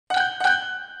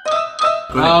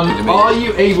Are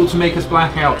you able to make us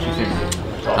black out, do you think?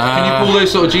 Can you pull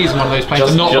those sort of G's in one of those planes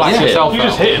and not black yourself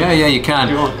out? Yeah, you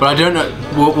can. But I don't know.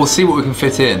 We'll see what we can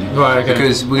fit in. Right, okay.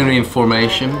 Because we're going to be in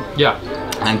formation. Yeah.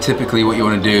 And typically what you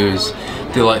want to do is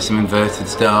do like some inverted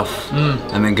stuff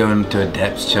and then go into a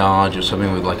depth charge or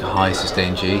something with like a high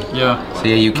sustained G. Yeah. So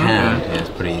yeah, you can. Okay. Yeah, it's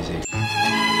pretty easy.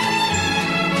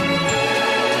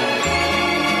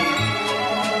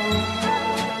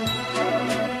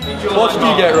 What did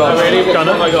you get wrong?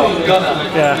 Gunner. I got Gunner.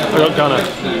 Yeah, I got Gunner.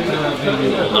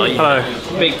 Hello.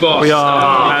 Big boss. We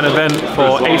are at an event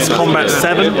for Ace Combat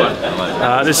 7.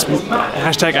 This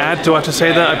hashtag ad, do I have to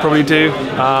say that? I probably do.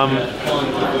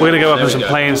 We're going to go up in some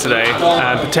planes today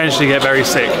and potentially get very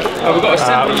sick.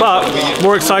 But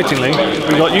more excitingly,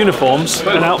 we've got uniforms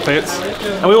and outfits,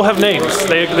 and we all have names.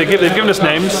 They've given us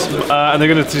names, and they're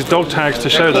going to use dog tags to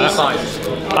show that.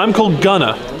 I'm called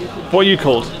Gunner. What are you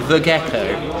called? The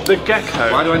Gecko. The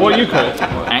Gecko. What are you called?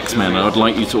 X-Men. I would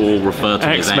like you to all refer to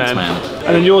me as X-Men.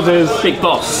 And then yours is? Big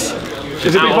Boss.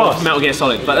 Is it Big Boss? Metal Gear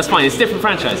Solid, but that's fine. It's a different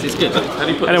franchise. It's good.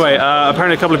 Anyway,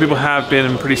 apparently a couple of people have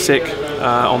been pretty sick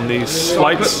on these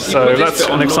flights, so that's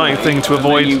an exciting thing to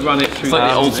avoid. You run it through. It's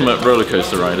like the ultimate roller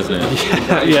coaster ride, isn't it?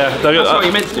 Yeah. That's what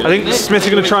you meant to do. I think Smith is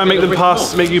going to try and make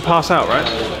you pass out, right?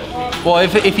 Well,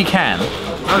 if he can.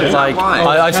 Like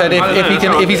I said,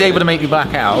 if he's able to make me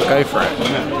black out, go for it.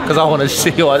 Because I want to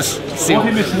see what's. What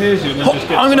if he mishears you?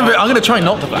 I'm gonna try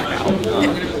not to black out.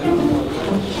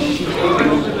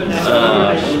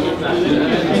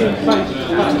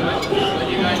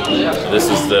 This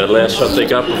is the last shot they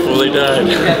got before they died.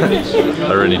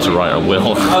 I really need to write a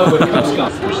will.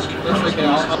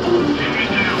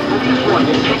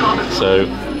 So,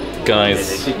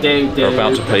 guys, we're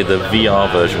about to play the VR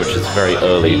version, which is very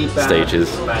early stages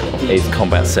of Ace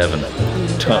Combat 7.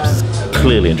 Terps is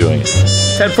clearly enjoying it.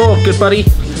 10-4, good buddy.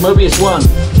 Mobius 1.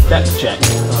 Depth check.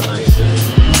 Oh, nice.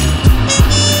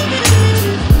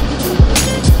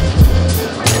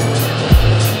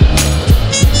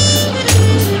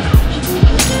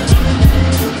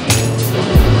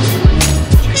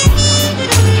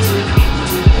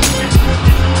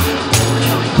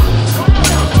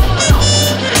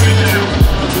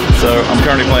 So I'm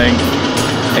currently playing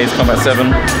Ace Combat 7,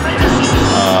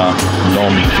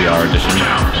 non-VR edition,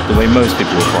 the way most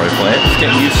people will probably play it. Just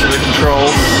getting used to the controls.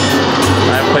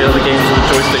 I've played other games on the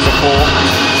joystick before.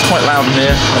 It's quite loud in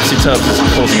here. Obviously Terps is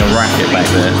causing a racket back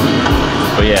there.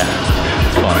 But yeah,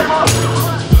 it's fun.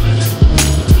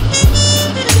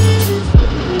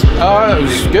 It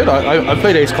was good. I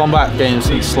played Ace Combat games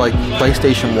since like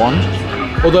PlayStation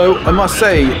 1. Although I must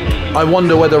say, I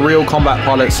wonder whether real combat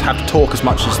pilots have to talk as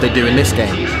much as they do in this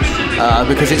game.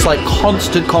 Because it's like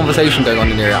constant conversation going on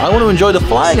in here. I want to enjoy the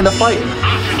flying and the fighting.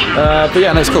 But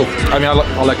yeah, no, it's cool. I mean,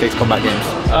 I like Ace Combat games.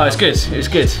 Oh, it's good. It was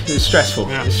good. It was stressful.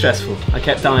 Yeah. It's stressful. I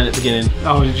kept dying at the beginning.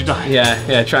 Oh, did you die?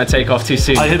 Yeah, trying to take off too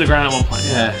soon. I hit the ground at one point.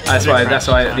 Yeah, that's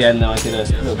why at the end I did a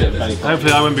little bit of belly flop.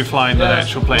 Hopefully I won't be flying the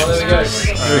actual planes. There we go.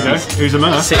 Who's the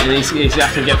winner? He's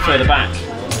have to get further back.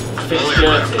 Feels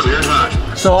good.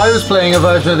 So I was playing a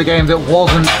version of the game that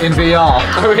wasn't in VR.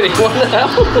 Oh really? What the hell?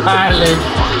 Apparently.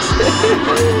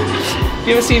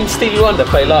 You ever seen Stevie Wonder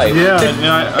play live? Yeah,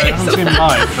 I haven't seen him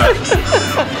live. But...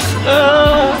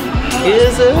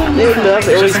 He's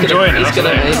enjoying it.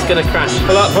 He's gonna crash.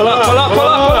 Pull up.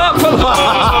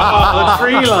 The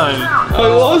tree line. I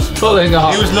was pulling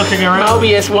up. He was looking around.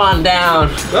 Mobius 1 down.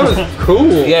 That was cool.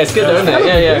 Yeah, it's good though, isn't it?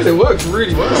 Yeah. It works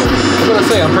really well. I've got to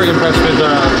say, I'm pretty impressed with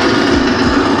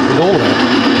all of it.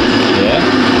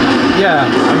 Yeah,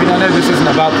 I mean, I know this isn't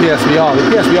about PSVR, but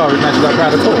PSVR isn't actually that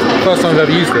bad at all. First time I've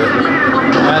ever used it.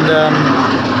 And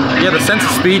yeah, the sense of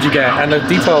speed you get and the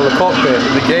detail of the cockpit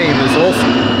of the game is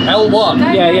awesome. L1.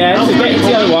 Yeah, so get into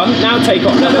the other one. Now take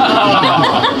off.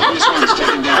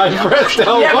 I pressed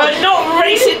L1. Yeah, but not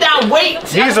race it down, wait!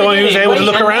 He's the one who's able to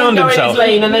look around go himself. In his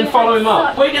lane and then follow him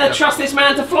up. We're going to trust this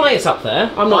man to fly us up there?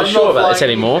 I'm not sure about this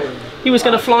anymore. He was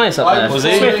going to fly us up there. Was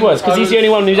he? Smith was, because he's the only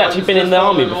one who's actually been in the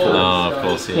army before. Oh, of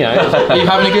course, yeah. You know, Are you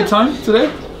having a good time today?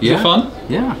 Is it fun?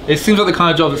 Yeah. It seems like the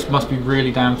kind of job that must be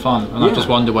really damn fun, and I just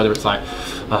wonder whether it's like,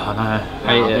 oh no,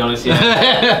 I'll be honest,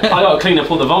 I got to clean up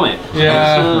all the vomit.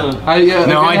 Yeah.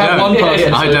 No, I don't. One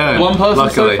person. I don't. One person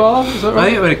Luckily. so far. Is that right? I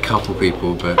think we're a couple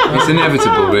people, but it's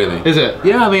inevitable, really. Is it?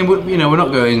 Yeah, I mean, we're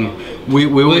not going. We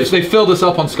always. They filled us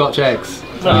up on Scotch eggs.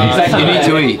 You need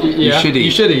to eat. You should eat.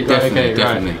 You should eat. Definitely, Okay,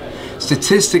 definitely. Right.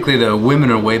 Statistically, though,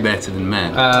 women are way better than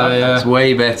men. Yeah. It's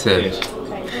way better.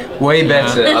 Way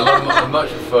better. I much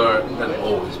prefer,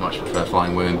 always much prefer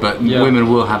flying women, but women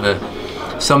will have a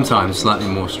sometimes slightly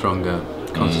more stronger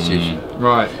constitution.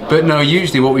 Right. But no,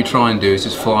 usually what we try and do is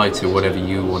just fly to whatever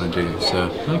you want to do. So.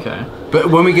 Okay. But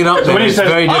when we get up there, it's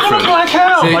very different. I'm black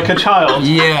out like a child.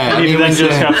 Yeah. And you then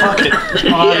just go, fuck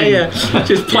it. Yeah.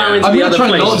 Just plow into I'm the gonna other try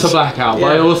place. not to black out,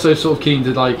 but I also sort of keen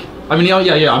to like. I mean, yeah. I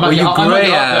might, Well, you I might grey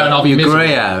get up there and I'll out. be You miserable.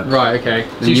 grey out. Right. Okay.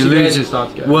 So And you see the lose. edges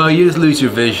start to go. Well, you just lose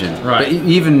your vision. Right. But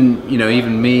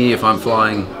even me, if I'm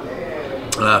flying.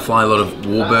 Fly a lot of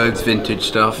warbirds, vintage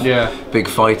stuff. Yeah. Big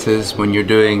fighters. When you're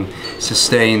doing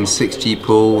sustained 6G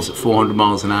pulls at 400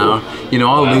 miles an hour,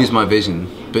 I'll lose my vision.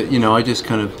 But I just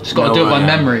kind of Just got to do it by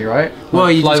memory, right?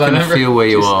 Well, you Fly just by kind of memory. feel where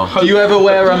you are. Do you ever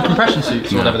wear compression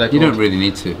suits or whatever they're You called? don't really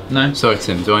need to. No? Sorry,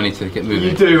 Tim. Do I need to get moving?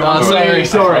 You do. I'm sorry. really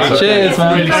sorry. Cheers,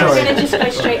 man. Really I'm sorry. going to just go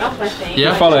straight up, I think.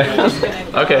 Yeah. Follow.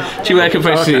 Okay. Do you wear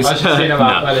compression suits? I was just seeing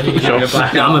about whether he could get a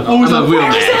black out. I'm a wheel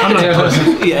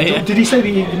man. Yeah. Did he say that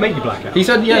he could make you black out? He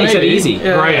said, Yeah, he said maybe. easy.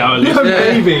 Yeah. Grey out at least.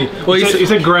 Yeah. Maybe. Well, he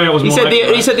said grey out was He more said like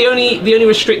he said the only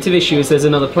restrictive issue is there's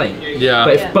another plane. Yeah.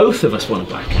 But if both of us want to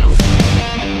black out.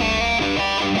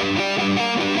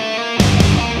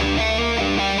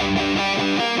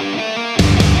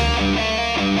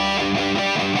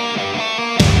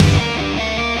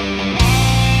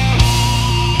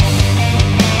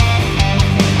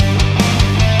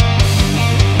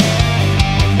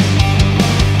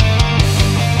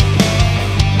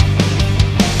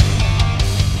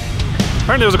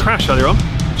 Apparently there was a crash earlier on,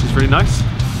 which is really nice.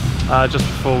 Just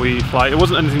before we fly. It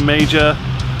wasn't anything major.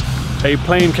 A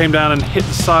plane came down and hit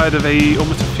the side of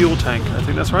almost a fuel tank. I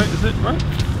think that's right, is it right?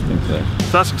 I think so.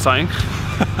 So that's exciting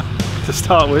to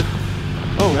start with.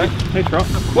 Oh, hey Trot.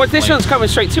 Well, this one's coming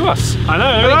straight to us. I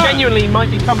know. But it genuinely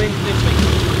might be coming this week.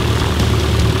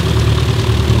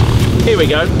 Here we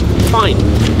go. Fine.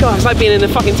 God, it's like being in the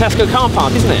fucking Tesco car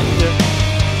park, isn't it? Yeah.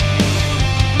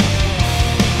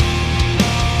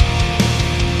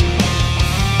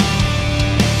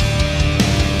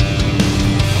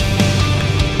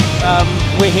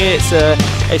 We're here. It's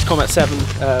Ace Combat 7.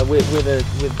 We're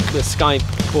the Sky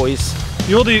boys.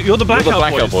 You're the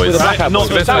blackout boys. We're the blackout Not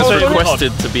boys. It's That was been really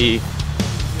requested to be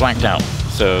blacked out,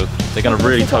 so they're going to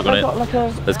really tug on it.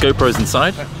 There's GoPros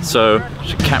inside, so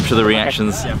should capture the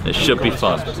reactions. It should be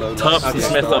fun. Terps and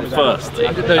Smith up first.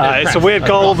 It's a weird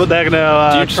goal, but they're going to.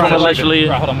 Do you just want to leisurely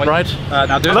ride?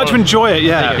 I'd like to enjoy it.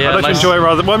 Yeah, Yeah, I'd like to nice. enjoy it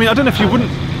rather. Well, I mean, I don't know if you wouldn't.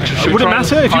 It wouldn't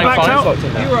matter if you blacked out.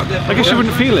 I guess you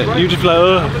wouldn't feel it. You'd just be like,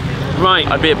 ugh. Right.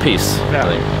 I'd be at peace. Yeah. I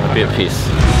think. I'd be at peace.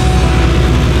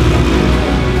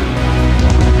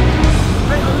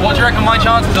 What do you reckon my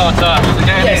chances are to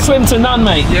get Yeah, swim to none,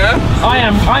 mate. Yeah?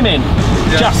 I'm in.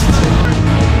 Just.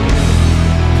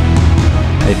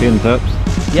 How you feeling,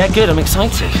 Terps? Yeah, good. I'm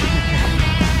excited.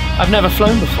 I've never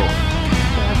flown before.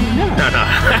 No.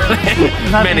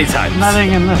 Many times.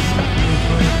 Nothing in this.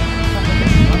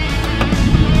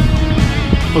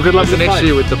 Well, good luck There's with an the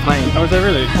issue with the plane. Oh, is there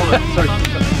really? Sorry.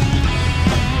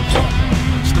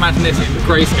 Just imagine this is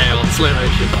grayscale, slow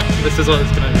motion. This is what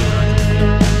it's going to be.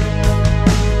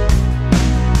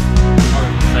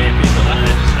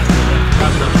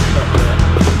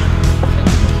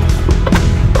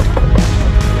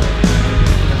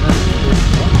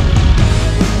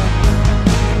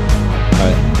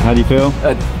 How do you feel?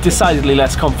 Decidedly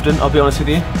less confident, I'll be honest with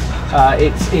you.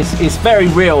 It's very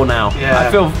real now. Yeah.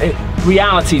 I feel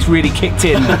reality's really kicked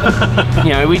in.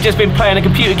 We've just been playing a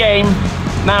computer game.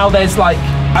 Now there's like,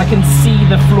 I can see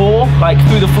the floor, like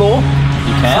through the floor.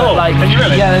 You can? So, like, Can you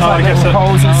really? yeah, there's Oh, like I guess little so.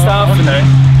 holes and stuff. Okay.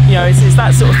 It's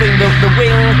that sort of thing. The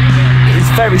wing is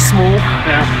very small.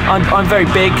 Yeah. I'm very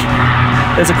big.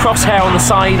 There's a crosshair on the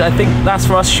side. I think that's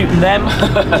for us shooting them.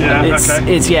 Yeah, it's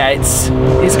okay.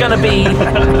 it's gonna be.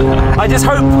 I just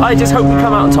hope we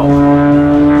come out on top.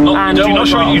 And You're not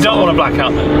sure you don't want to black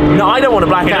out then? No, I don't want to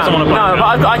black He out. doesn't want to black no,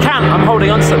 out. but I can't. I'm holding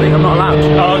on to something. I'm not allowed.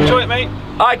 Oh, enjoy it, mate.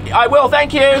 I will.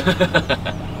 Thank you.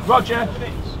 Roger.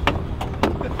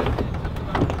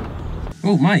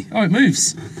 Oh my! Oh, it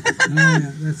moves. Yeah,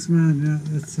 that's man. Yeah,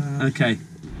 that's. Okay.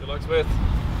 Good luck, Smith.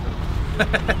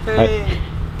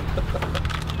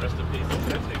 Rest in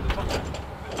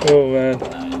peace. Oh man.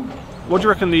 What do you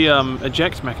reckon the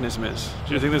eject mechanism is?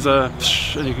 Do you think there's a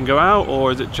and you can go out,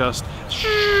 or is it just?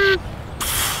 I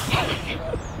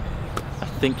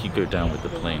think you go down with the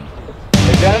plane.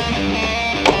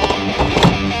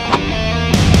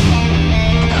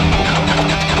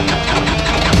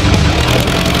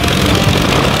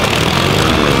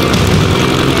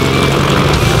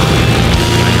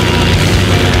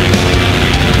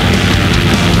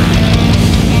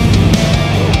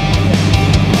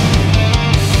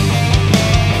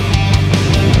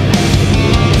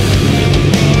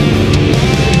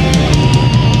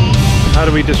 How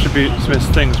do we distribute Smith's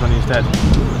things when he's dead?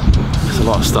 a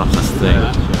lot of stuff, that's the thing.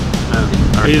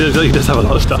 He does have a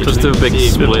lot of stuff. So just do a big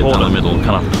split down the middle,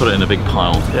 kind of put it in a big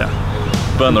pile. Yeah.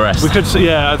 Burn the rest. We could,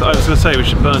 yeah, I was going to say we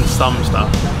should burn some stuff.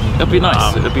 It'd be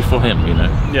nice, it'd be for him, you know?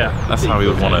 Yeah. That's how we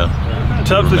would want to...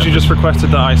 Terps literally just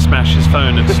requested that I smash his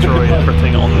phone and destroy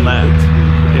everything on that.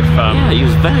 Yeah, he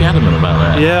was very adamant about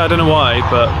that. Yeah, I don't know why,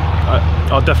 but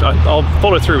I'll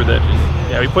follow through with it.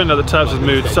 Yeah, we pointed out that Terps'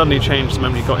 mood suddenly changed the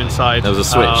moment he got inside. There was a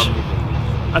switch.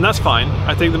 And that's fine.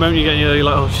 I think the moment you get in, you're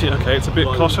like, oh shit, okay, it's a bit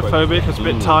claustrophobic, it's a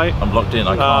bit tight. I'm locked in,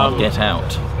 I can't get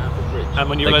out. And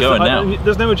when you They're realise going now.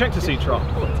 there's no ejector seat drop.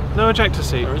 No ejector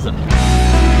seat. There isn't.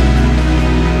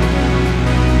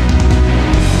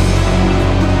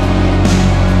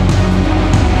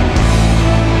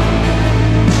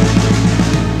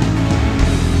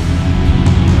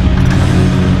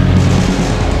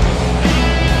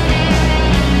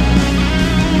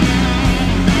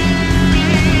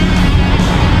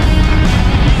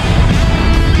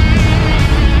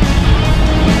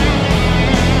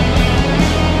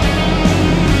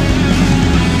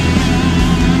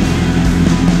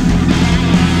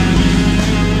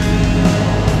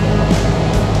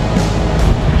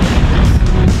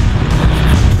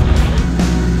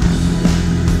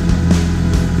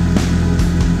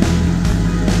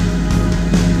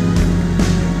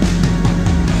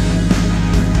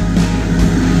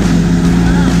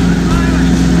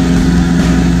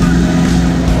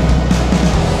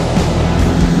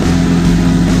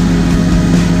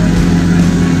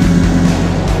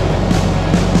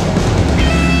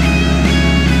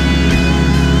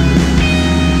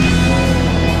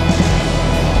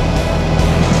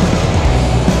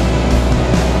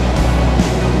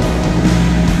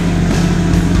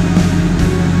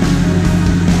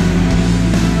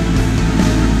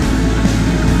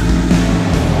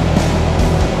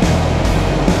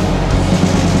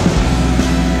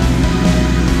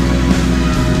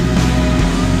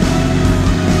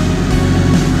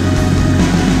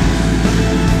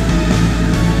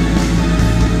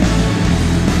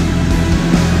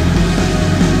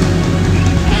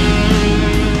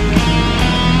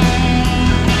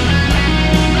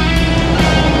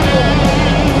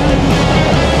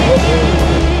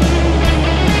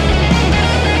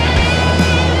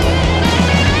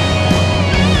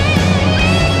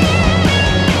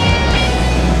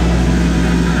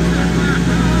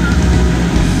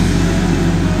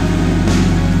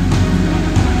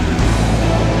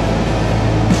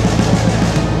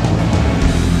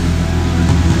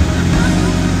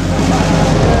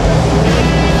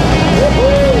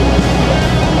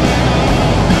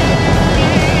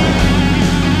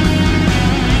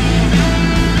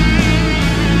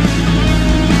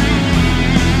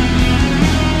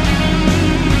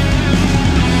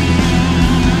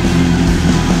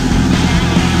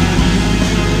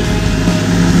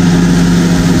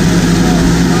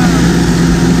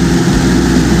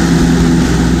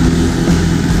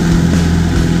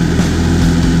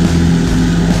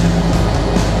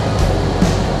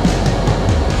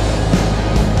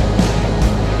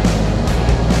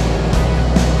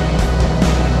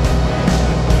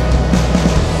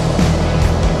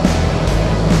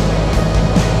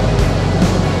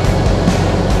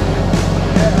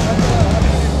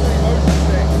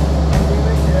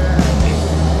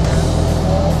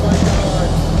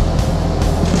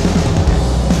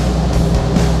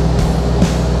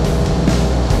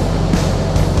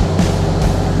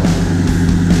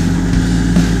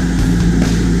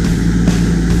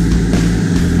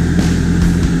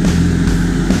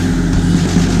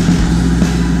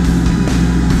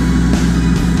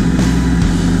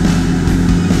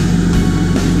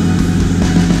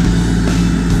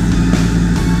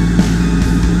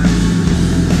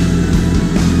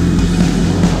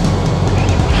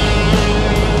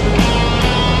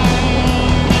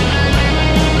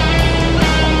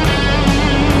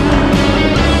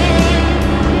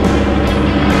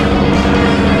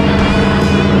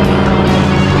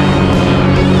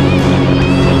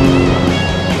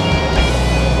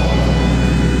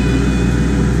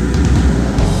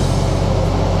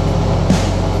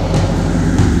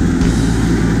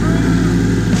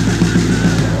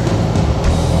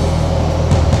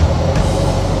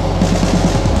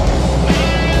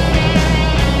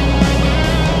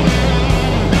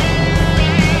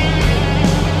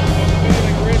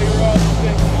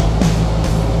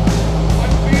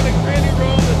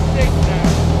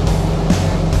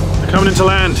 Coming into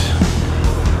land.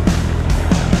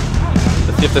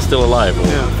 Let's see if they're still alive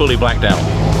or fully blacked out.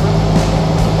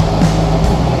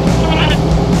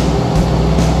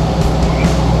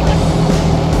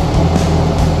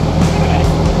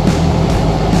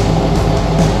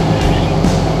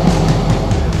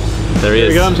 there he Here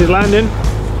is. he comes, he's landing.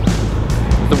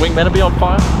 The wingmen will be on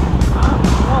fire.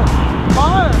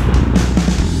 Fire!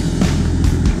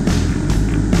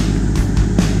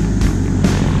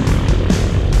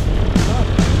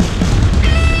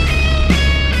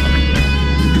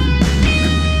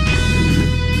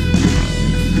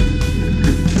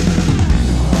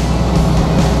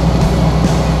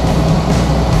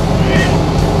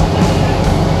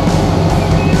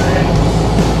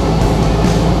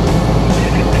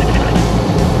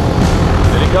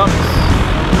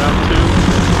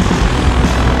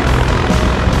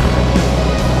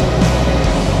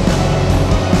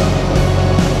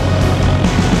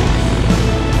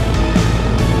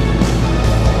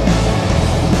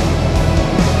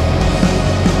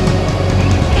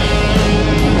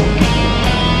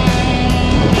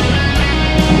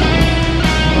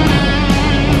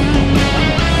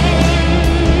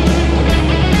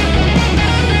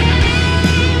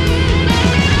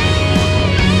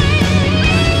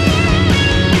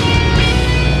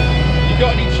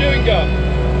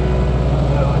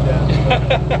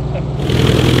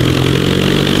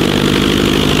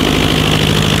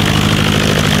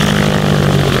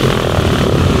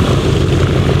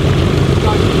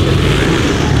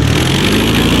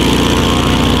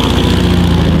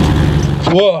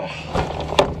 Whoa.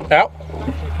 Out.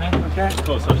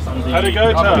 How'd it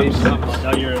go, Tubbs?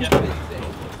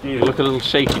 You look a little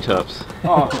shaky, Tubbs.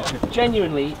 Oh,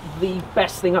 genuinely the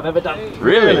best thing I've ever done.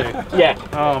 Really? Yeah.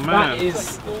 Oh man. That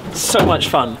is so much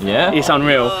fun. Yeah? It's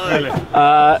unreal.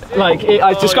 I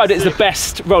described it as the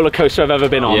best roller coaster I've ever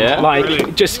been on. Yeah?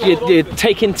 Like, just you're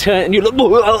taking turns and you look,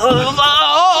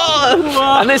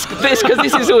 and this because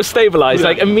this is all stabilised.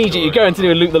 Like immediately you go into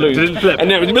do a loop the loop. Did it flip? And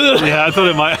then it was, Yeah, I thought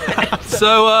it might.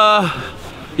 So,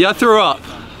 yeah, I threw up.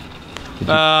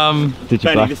 Did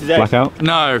you black out?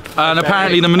 No, and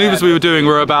apparently the manoeuvres we were doing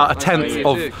were about a tenth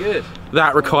of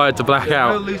that required to black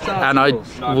out, and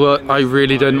I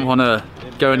really didn't want to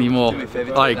go anymore.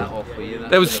 Like,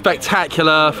 it was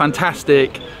spectacular,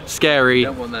 fantastic, scary,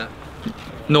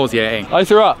 nauseating. I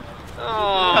threw up.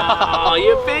 oh,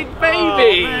 you big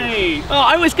baby! Oh,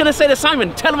 I was gonna say to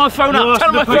Simon, tell him I've thrown up. Tell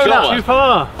him I've thrown up. Too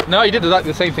far. No, you did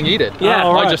exactly the same thing he did. Yeah.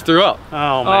 Oh, I right. just threw up.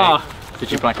 Oh man. Oh,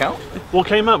 Did you black out? What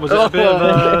came up? Was it a bit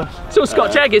of it's all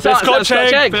Scotch egg. It's Scotch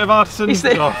egg, bit of artisan? It's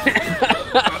the- Oh.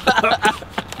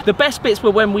 The best bits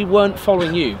were when we weren't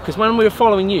following you, because when we were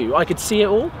following you, I could see it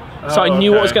all, so I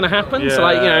knew what was going to happen. So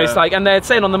like, you know, it's like, and they're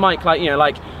saying on the mic, like, you know,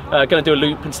 like, going to do a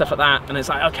loop and stuff like that, and it's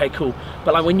like, okay, cool.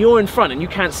 But like when you're in front and you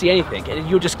can't see anything, and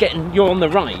you're just you're on the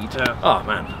ride. Yeah. Oh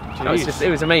man, it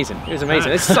was amazing. It was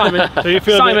amazing. This is Simon. So you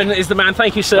feel Simon is the man.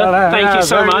 Thank you, sir. Thank you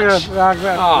so much.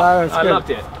 Oh, I loved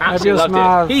it. Absolutely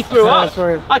loved it. He threw up.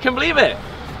 I can believe it.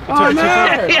 Oh, no.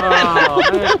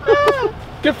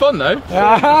 Good fun though.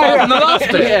 Yeah. From the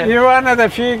last bit. You're one of the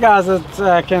few guys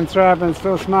that can throw up and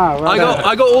still smile. I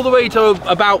got all the way to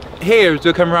about here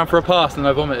to come around for a pass and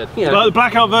I vomited. Yeah. Well, the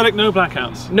blackout verdict, no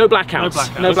blackouts. No blackouts. No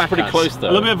blackouts. No That's pretty blackouts. close A though.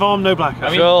 little bit of vom, no blackouts.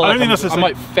 I mean, I don't think that's the I same.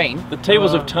 might faint. The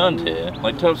tables have turned here.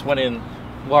 Like Tubbs went in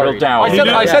real Worried. down.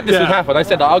 I said this Yeah. would happen. I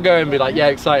said that I'll go and be like, yeah,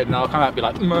 excited, and I'll come out and be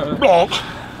like, No,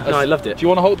 I loved it. do you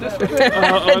want to hold this?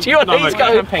 Do you want these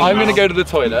guys? I'm going to go to the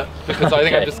toilet because I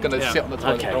think I'm just going to Yeah. sit on the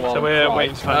toilet Okay. for a while. So we're and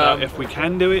waiting to cry. find out if we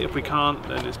can do it. If we can't,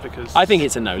 then it's because. I think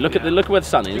it's a no. Look at where the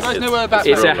sun is. You guys know where that's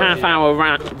It's a from? half-hour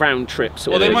round trip.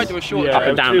 Sort Well, they of. might do a short up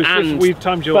and down, and we've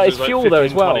timed yours. but as it's like fuel though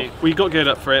as 15, well. 20. We got geared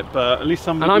up for it, but at least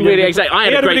some. And I'm really excited. I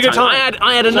had a really great good time.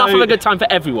 I had enough So- of a good time for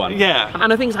everyone. Yeah.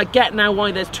 And the things I get now why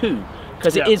there's two.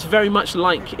 Because it Yeah. is very much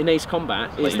like in Ace Combat,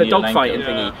 it's Like the in your lane dogfighting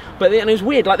code. thingy. But and it was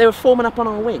weird, like they were forming up on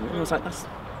our wing. And I was like, that's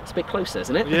a bit closer,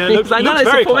 isn't it? Yeah, it It's looks- like, no, looks it's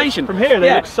very a formation. close. From here,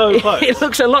 they look so close. It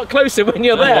looks a lot closer when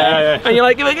you're there. Yeah. And you're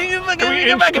like, go back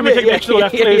a Can we bit. take the extra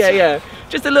left, please? Yeah.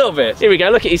 Just a little bit. Here we go,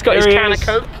 look, he's got his Here he can of is.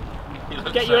 Coke.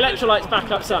 Get your electrolytes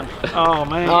back up, son. Oh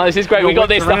man. Oh, this is great. We got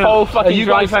this the whole fucking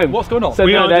drive home. What's going on? So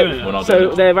We no, aren't they're- doing it. We're not so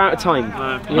doing it. they're out of time.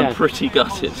 No. Yeah. I'm pretty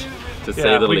gutted, to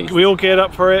say Yeah, the we least. all geared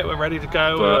up for it. We're ready to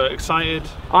go. But- We're excited.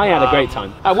 I had a great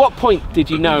time. At what point did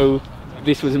you know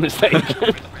this was a mistake?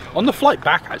 On the flight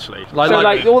back, actually. So,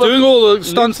 like, all the doing all the loops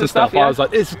stunts and and stuff, stuff, yeah. I was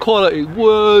like, this is quality.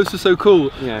 Whoa, this is so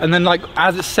cool. Yeah. And then, like,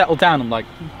 as it settled down, I'm like,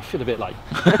 I feel a bit like,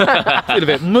 I feel a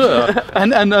bit meh.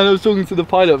 And I was talking to the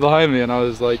pilot behind me, and I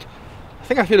was like,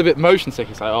 I think I feel a bit motion sick.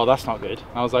 He's like, oh, that's not good.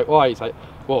 And I was like, why? He's like,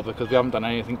 well, because we haven't done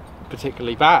anything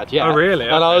particularly bad yet. Oh, really?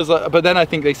 And I Okay. was like, but then I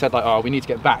think they said like, oh, we need to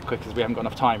get back quick because we haven't got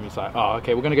enough time. He's like, oh,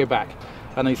 okay, we're gonna go back.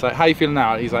 And he's like, how you feeling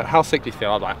now? And he's like, how sick do you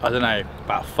feel? I'm like, I don't know,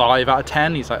 about 5 out of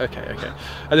 10. He's like, okay.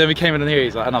 And then we came in here,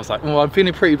 he's like, and I was like, well, I'm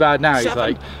feeling pretty bad now. He's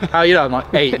like, how are you know? I'm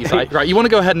like, 8. He's like, right, you want to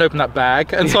go ahead and open that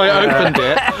bag? And so I opened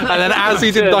it, and then as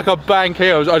he did like a bang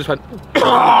here, I just went,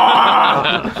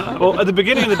 well, at the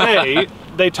beginning of the day,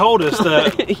 they told us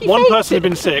that one person had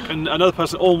been sick and another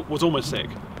person was almost sick.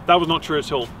 That was not true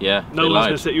at all. Yeah, no one was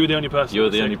going to say you were the only person. You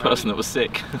were the only person that was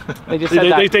sick. They just said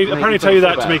that they apparently tell you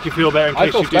that to make you feel better in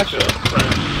case you do feel.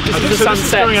 This is the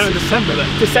sunset. Going out in December then.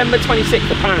 December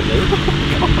 26th apparently.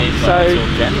 So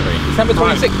January. December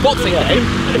 26th, Boxing Day.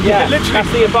 Yeah, literally.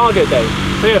 That's the embargo day.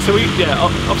 So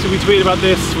obviously we tweeted about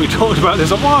this. We talked about this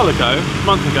a while ago, a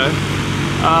month ago.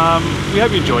 We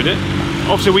hope you enjoyed it.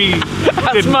 Obviously we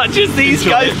as much as these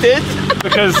guys did.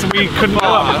 Because we couldn't go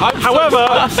up. However,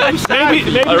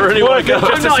 maybe I really want to go.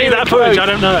 Just to see that footage, I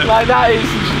don't know. Like that is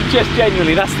just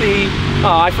genuinely, that's the.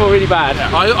 Oh, I feel really bad.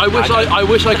 I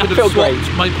wish I could have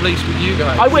swapped my place with you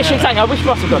guys. I wish exactly. I wish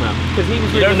Ross had gone up because he was.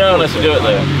 You don't know unless you do it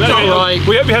though. Right.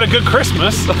 We hope you had a good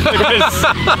Christmas because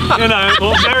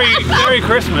well, Merry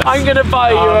Christmas. I'm gonna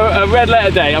buy you a red letter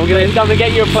day. I'm gonna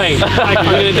get you a plane. I'm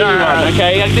gonna do one.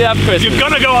 Okay, I do that for Christmas. You're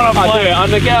gonna go on a plane. I'm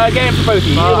gonna get it for both of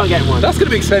you. You're gonna get one. That's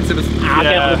gonna be expensive. I'll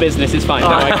get it for the business. It's fine.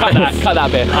 Don't worry. Cut that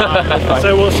bit.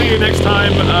 So we'll see you next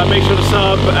time. Make sure to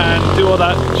sub and do all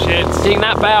that shit. Ding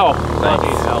that bell.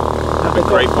 Have a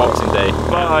great Boxing Day.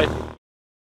 Bye.